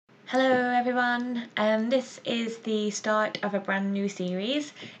Hello everyone, this is the start of a brand new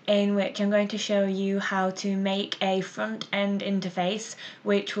series in which I'm going to show you how to make a front-end interface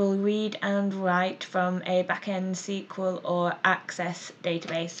which will read and write from a back-end SQL or Access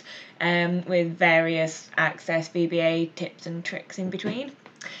database with various Access VBA tips and tricks in between.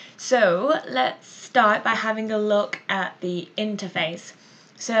 So let's start by having a look at the interface.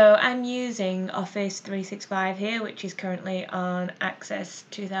 So I'm using Office 365 here, which is currently on Access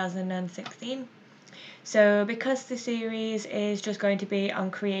 2016. So because the series is just going to be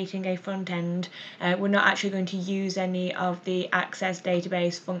on creating a front end, we're not actually going to use any of the Access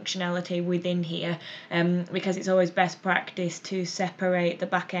database functionality within here, because it's always best practice to separate the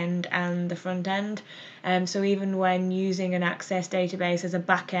back end and the front end. So even when using an Access database as a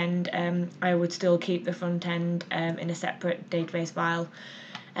back end, I would still keep the front end in a separate database file.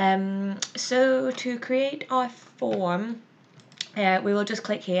 So to create our form, we will just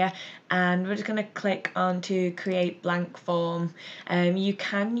click here and we're just going to click on to create blank form. You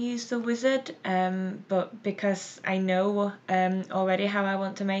can use the wizard, but because I know already how I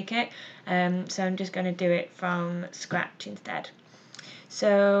want to make it, so I'm just going to do it from scratch instead.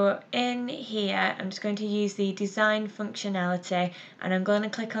 So in here I'm just going to use the design functionality and I'm going to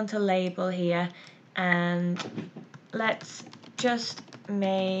click onto label here, and let's just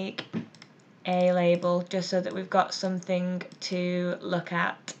make a label just so that we've got something to look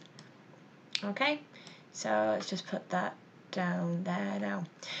at. Okay, so let's just put that down there now.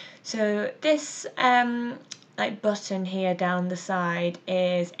 So this like button here down the side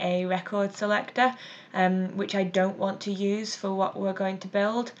is a record selector, which I don't want to use for what we're going to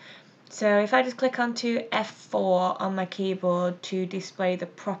build. So if I just click onto F4 on my keyboard to display the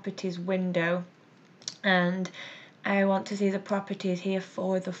properties window, and I want to see the properties here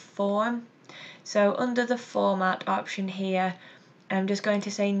for the form. So under the format option here, I'm just going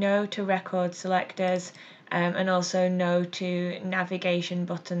to say no to record selectors, and also no to navigation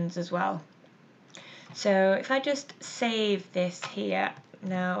buttons as well. So if I just save this here,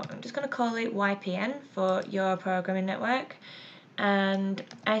 now I'm just going to call it YPN for your programming network. And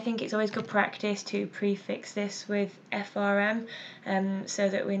I think it's always good practice to prefix this with FRM, so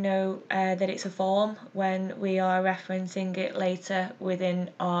that we know that it's a form when we are referencing it later within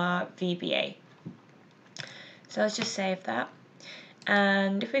our VBA. So let's just save that.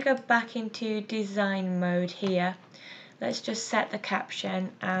 And if we go back into design mode here, let's just set the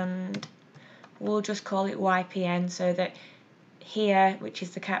caption and we'll just call it YPN, so that here, which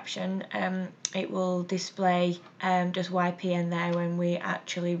is the caption, it will display just YPN there when we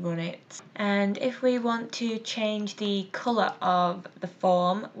actually run it. And if we want to change the colour of the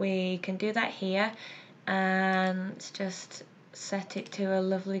form, we can do that here, and let's just set it to a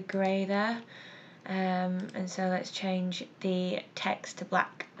lovely grey there. And so let's change the text to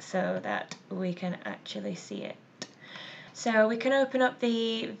black so that we can actually see it. So we can open up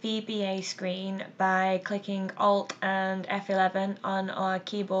the VBA screen by clicking Alt and F11 on our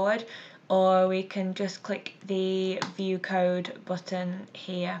keyboard, or we can just click the View Code button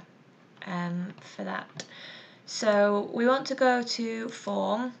here for that. So we want to go to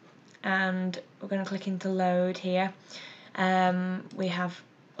Form, and we're going to click into Load here. We have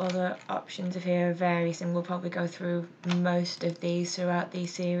other options of here are various, and we'll probably go through most of these throughout the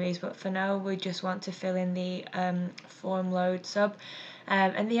series, but for now we just want to fill in the form load sub,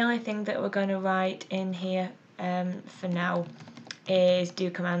 and the only thing that we're going to write in here for now is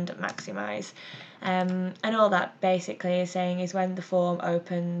do command maximize, and all that basically is saying is when the form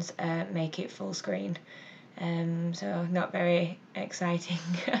opens, make it full screen. So not very exciting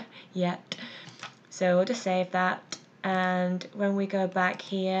yet, so we'll just save that. And when we go back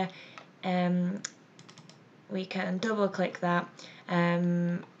here, we can double click that.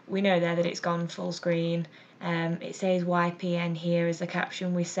 We know there that it's gone full screen. It says YPN here as the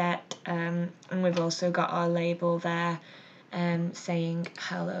caption we set, and we've also got our label there saying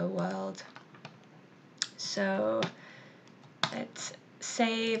hello world. So let's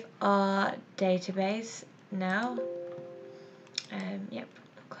save our database now. Yep,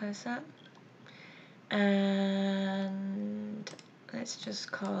 close that. And let's just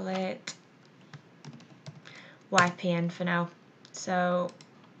call it YPN for now. So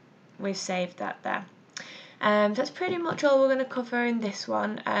we've saved that there. That's pretty much all we're going to cover in this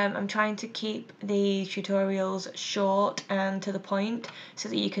one. I'm trying to keep the tutorials short and to the point so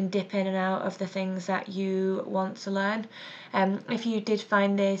that you can dip in and out of the things that you want to learn. If you did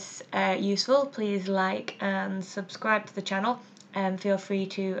find this useful, please like and subscribe to the channel. feel free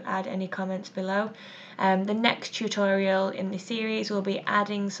to add any comments below. The next tutorial in the series will be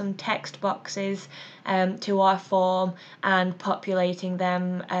adding some text boxes to our form and populating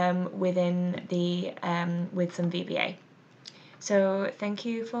them within the with some VBA. So thank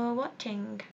you for watching.